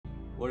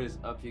What is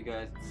up, you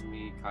guys? It's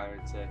me, Kyron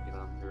Tech, and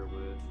I'm here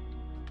with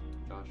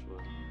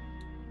Joshua.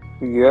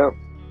 Yep,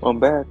 I'm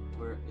back.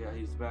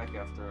 He's back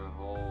after a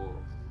whole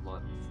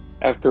month.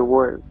 After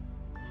what,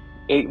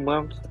 8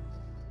 months?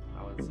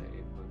 I would say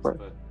 8 months, Right.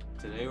 but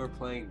today we're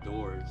playing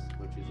Doors,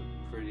 which is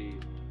a pretty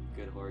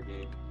good horror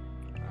game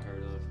I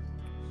heard of.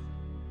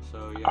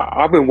 So yeah,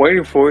 I've been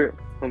waiting for it,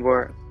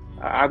 but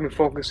I've been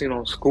focusing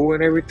on school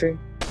and everything.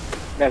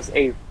 That's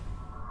eighth.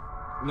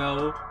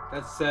 no,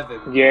 that's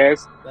 7.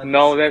 Yes. That's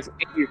No, that's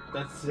eighth.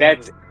 that's 7.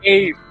 That's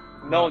eighth.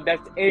 No, No,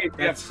 that's eighth. You have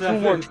that's two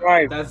more 7.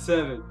 tries. That's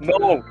 7. No,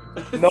 no,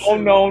 That's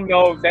 7. no,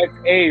 no. That's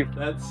eighth.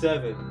 That's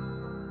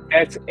 7.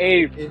 That's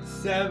eighth. It's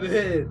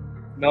 7.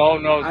 No,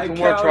 no. I Two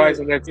more tries counted.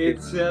 and that's it.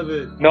 It's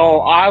 7. No,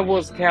 I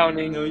was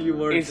counting. No, you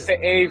weren't. It's the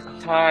eighth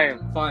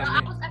time.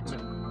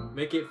 Fine,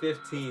 make it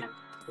 15.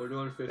 We're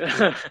doing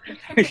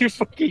 15. You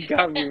fucking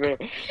got me, man.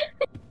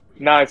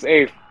 Nah, it's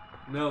eighth.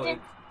 No,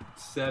 it's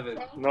 7.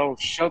 No,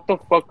 shut the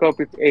fuck up.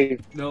 It's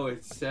eighth. No,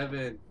 it's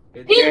 7.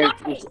 Yes,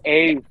 it's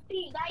eighth.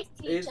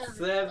 It's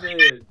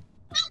 7.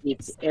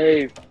 It's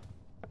eighth.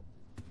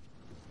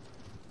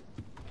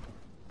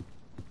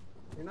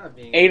 You're not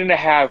being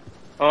 8.5.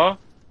 Huh?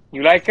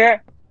 You like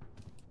that?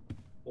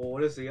 Well,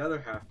 what does the other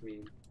half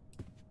mean?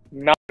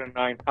 9.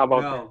 How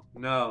about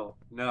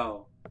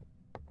No.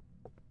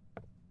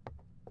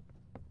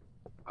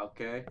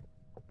 Okay.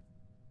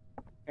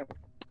 that?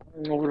 I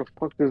don't know where the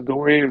fuck this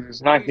door is.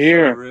 It's Why are not you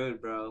here. so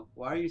rude, bro?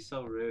 Why are you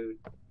so rude?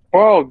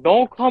 Bro,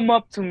 don't come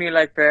up to me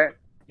like that.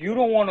 You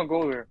don't want to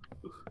go there.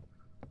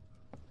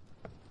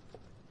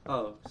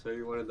 Oh, so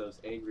you're one of those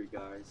angry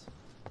guys.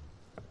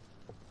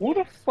 Who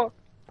the fuck?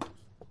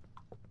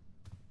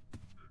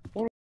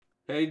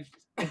 Hey,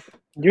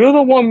 You're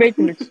the one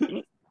making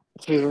excuses.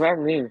 It's not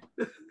me.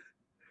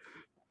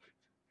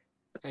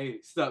 hey,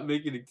 stop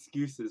making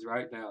excuses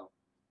right now.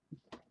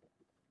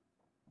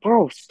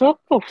 Bro, shut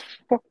the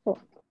fuck up.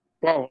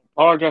 Bro,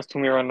 apologize to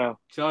me right now.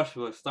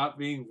 Joshua, stop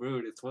being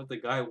rude. It's what the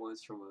guy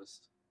wants from us.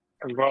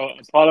 Bro,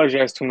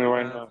 apologize to me I'm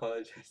right not now.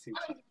 apologizing.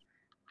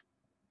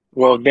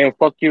 Well, then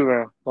fuck you,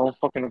 man. Don't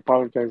fucking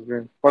apologize,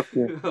 man. Fuck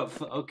you.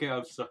 Okay,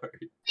 I'm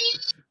sorry.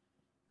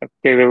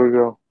 Okay, there we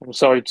go. I'm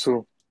sorry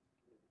too.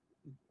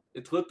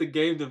 It's what the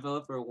game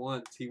developer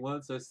wants. He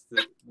wants us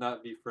to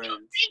not be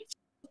friends.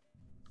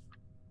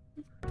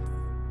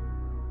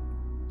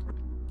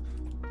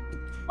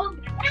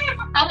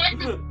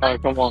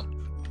 Alright, come on.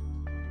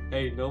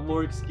 Hey, no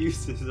more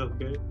excuses,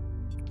 okay?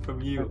 From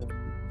you.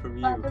 From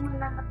you.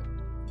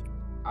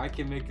 I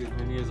can make as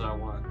many as I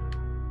want.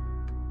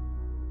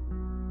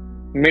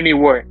 Many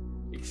what?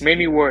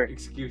 Many what?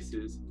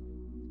 Excuses.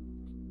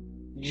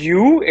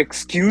 You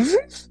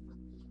excuses?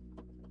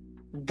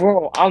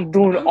 Bro, I'm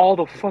doing all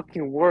the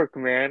fucking work,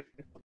 man.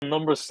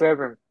 Number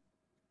 7.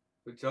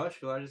 But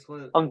Joshua, I just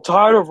want to... I'm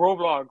tired of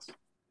Roblox.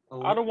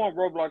 I don't want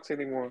Roblox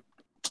anymore.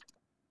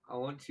 I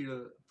want you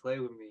to play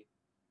with me.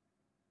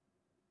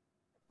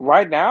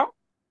 Right now?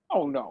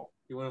 Oh, no.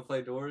 You want to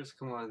play Doors?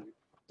 Come on.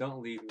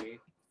 Don't leave me.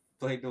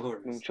 Play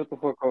Doors. Shut the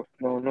fuck up.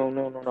 No.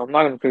 I'm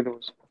not going to play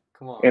those.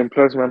 Come on. And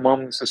plus, my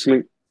mom is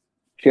asleep.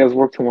 She has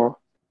work tomorrow.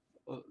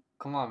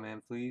 Come on,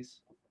 man, please.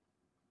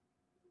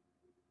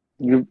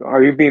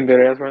 Are you being dead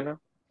ass right now?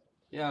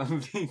 Yeah,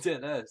 I'm being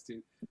dead ass,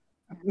 dude.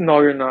 No,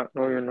 you're not.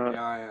 No, you're not.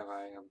 Yeah, I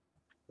am.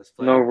 Let's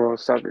play. No, bro,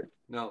 stop it.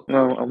 No,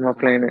 I'm not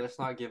playing it. Let's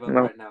not give up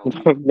No. right now.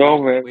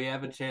 No, man. We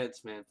have a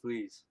chance, man,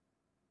 please.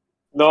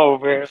 No,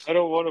 man. I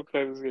don't want to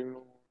play this game no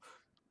more.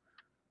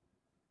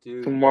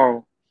 Dude.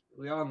 Tomorrow.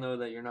 We all know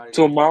that you're not even...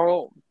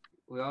 Tomorrow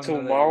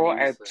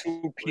at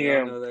 2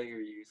 p.m. We all know that you're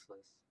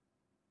useless.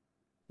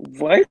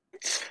 What?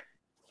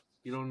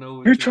 You don't know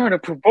what You're trying to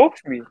provoke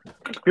me.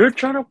 You're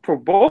trying to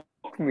provoke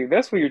me.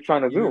 That's what you're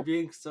trying to do. You're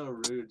being so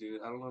rude,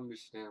 dude. I don't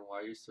understand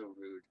why you're so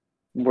rude.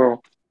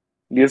 Bro,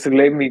 just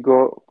let me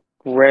go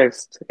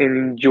rest and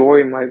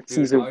enjoy my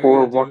season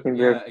 4 of Walking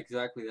Dead. Yeah,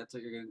 exactly. That's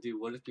what you're going to do.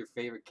 What if your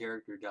favorite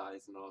character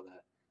dies and all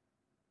that?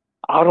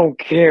 I don't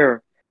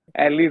care.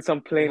 At least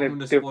I'm playing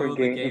a different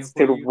game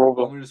instead of Roblox.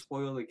 Want me to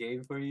spoil the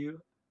game for you?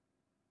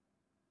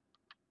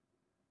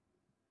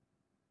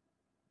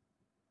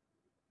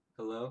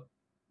 Hello?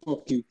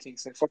 Fuck you,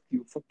 Kingston. Fuck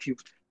you.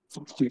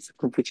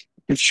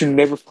 You should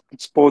never fucking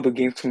spoil the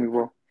game to me,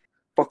 bro.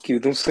 Fuck you.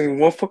 Don't say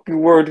one fucking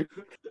word.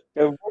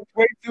 I worked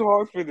way too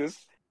hard for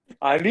this.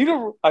 I need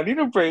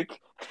a break.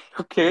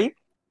 Okay?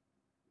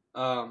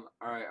 Alright,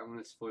 I'm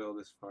gonna spoil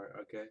this part,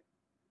 okay?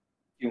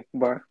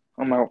 Bye.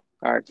 I'm out.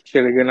 Alright,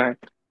 chill. Good night.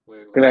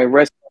 Wait. Good night.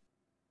 Rest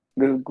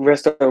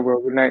up,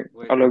 bro. Good night.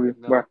 I love you.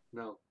 Bye.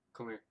 No,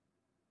 come here.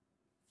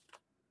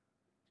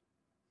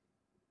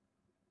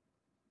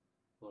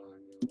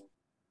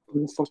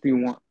 What the fuck do you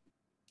want?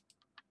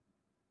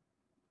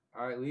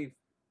 Alright, leave.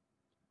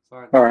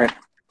 Fine. Alright.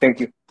 Thank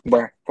you.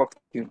 Bye. Fuck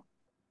you.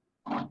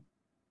 Alright,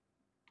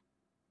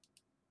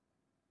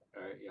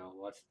 y'all,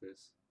 watch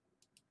this.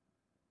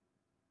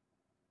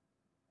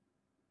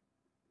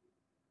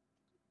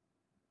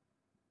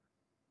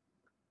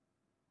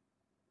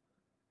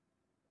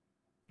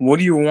 What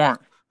do you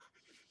want?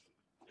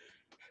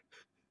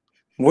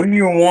 What do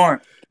you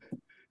want?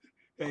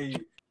 Hey,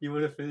 you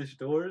want to finish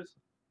Doors?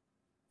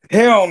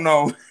 Hell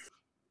no.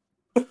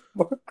 But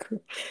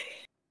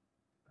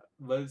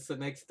it's the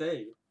next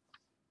day.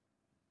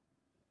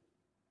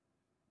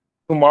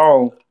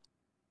 Tomorrow.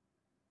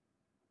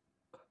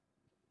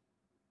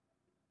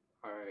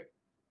 Alright.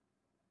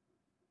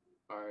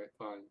 Alright,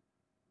 fine.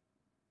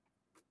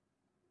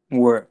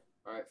 What?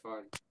 Alright,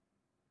 fine.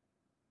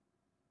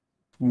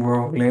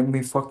 Bro, let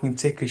me fucking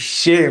take a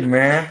shit,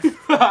 man.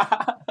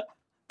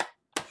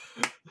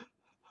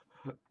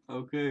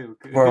 Okay.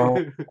 Bro.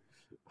 Okay.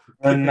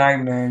 Good night,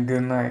 man.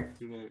 Good night.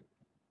 Good night.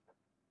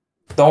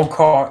 Don't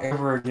call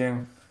ever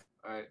again.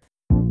 Alright.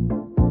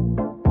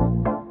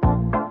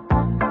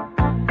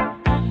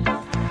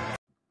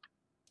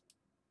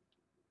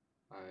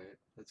 Alright,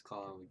 let's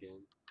call him again.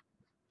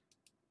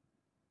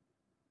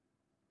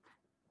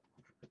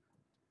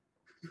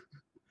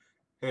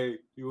 Hey,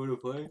 you wanna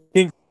play?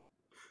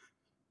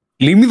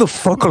 Leave me the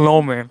fuck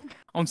alone, man.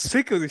 I'm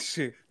sick of this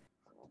shit.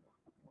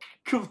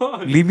 Come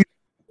on. Leave me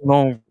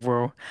alone,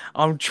 bro.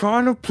 I'm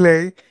trying to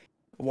play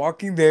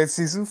Walking Dead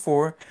Season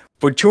 4,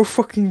 but your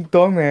fucking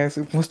dumbass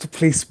wants to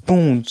play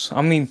Spoons.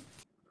 I mean,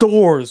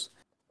 Doors.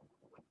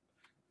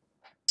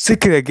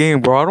 Sick of that game,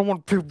 bro. I don't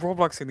want to play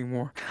Roblox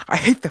anymore. I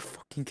hate that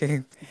fucking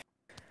game.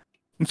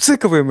 I'm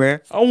sick of it,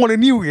 man. I want a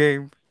new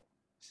game.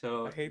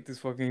 So I hate this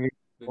fucking game.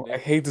 I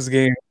next, hate this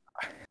game.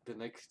 the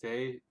next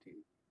day, dude.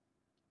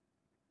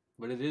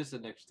 But it is the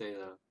next day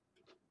though.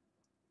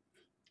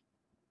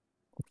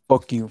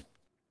 Fuck you.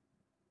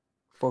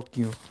 Fuck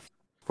you.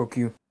 Fuck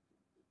you.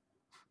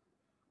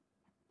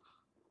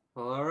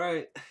 Well,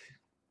 alright.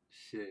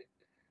 Shit.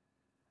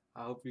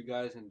 I hope you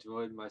guys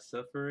enjoyed my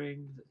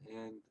sufferings,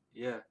 and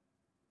yeah.